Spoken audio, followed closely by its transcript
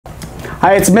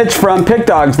Hi, it's Mitch from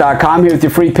PickDawgz.com here with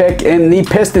your free pick in the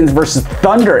Pistons versus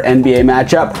Thunder NBA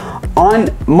matchup on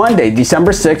Monday,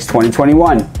 December 6,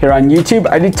 2021. Here on YouTube,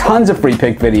 I do tons of free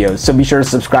pick videos, so be sure to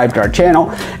subscribe to our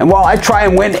channel. And while I try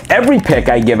and win every pick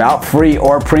I give out, free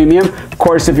or premium, of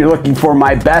course, if you're looking for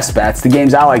my best bets, the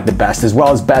games I like the best, as well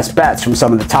as best bets from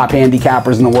some of the top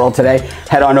handicappers in the world today,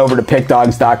 head on over to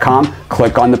PickDawgz.com,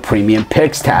 click on the Premium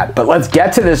Picks tab. But let's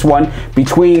get to this one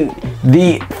between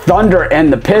the Thunder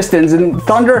and the Pistons. And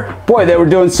Thunder, boy, they were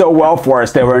doing so well for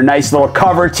us. They were a nice little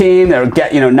cover team. They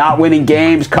were not winning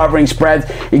games, covering spreads,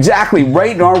 exactly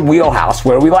right in our wheelhouse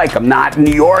where we like them. Not a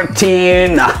New York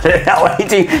team, not an LA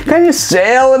team, kind of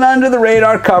sailing under the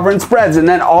radar, covering spreads. And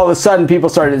then all of a sudden, people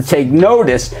started to take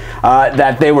notice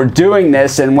that they were doing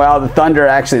this, and well, the Thunder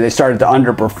actually, they started to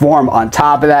underperform on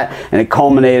top of that, and it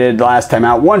culminated last time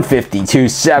out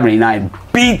 152-79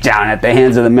 beatdown at the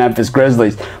hands of the Memphis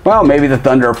Grizzlies. Well, maybe the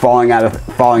Thunder are falling out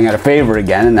of favor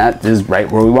again, and that is right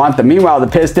where we want them. Meanwhile, the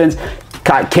Pistons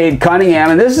got Cade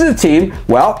Cunningham, and this is a team,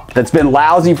 well, that's been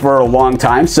lousy for a long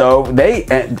time, so they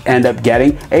end up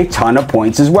getting a ton of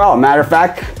points as well. Matter of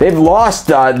fact, they've lost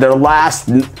their last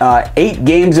 8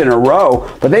 games in a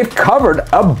row, but they've covered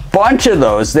a bunch of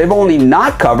those. They've only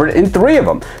not covered in 3 of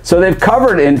them. So they've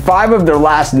covered in 5 of their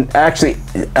last, actually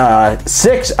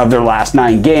 6 of their last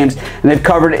 9 games, and they've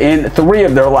covered in 3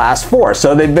 of their last 4.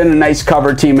 So they've been a nice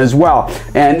cover team as well.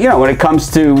 And, when it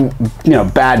comes to,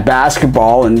 bad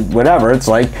basketball and whatever, it's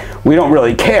like we don't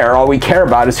really care. All we care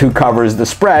about is who covers the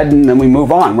spread, and then we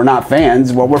move on. We're not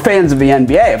fans. Well, we're fans of the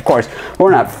NBA, of course.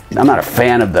 I'm not a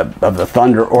fan of the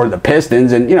Thunder or the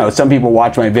Pistons. And some people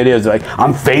watch my videos, they're like,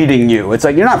 I'm fading you. It's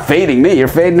like, you're not fading me. You're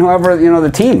fading whoever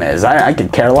the team is. I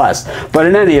could care less. But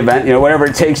in any event, whatever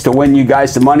it takes to win you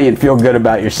guys some money and feel good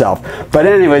about yourself. But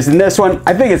anyways, in this one,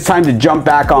 I think it's time to jump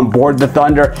back on board the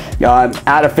Thunder.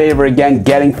 Out of favor again,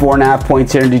 getting 4.5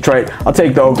 points here in Detroit. I'll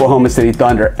take the Oklahoma City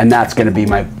Thunder, and that's going to be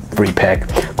my free pick.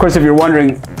 Of course, if you're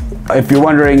wondering if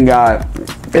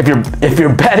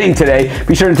you're betting today,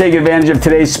 be sure to take advantage of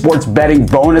today's sports betting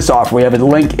bonus offer. We have a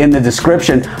link in the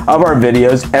description of our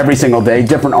videos every single day,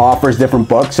 different offers, different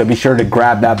books, so be sure to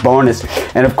grab that bonus.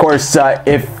 And of course,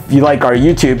 if you like our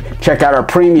YouTube, check out our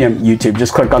premium YouTube.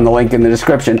 Just click on the link in the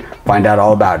description, find out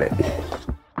all about it.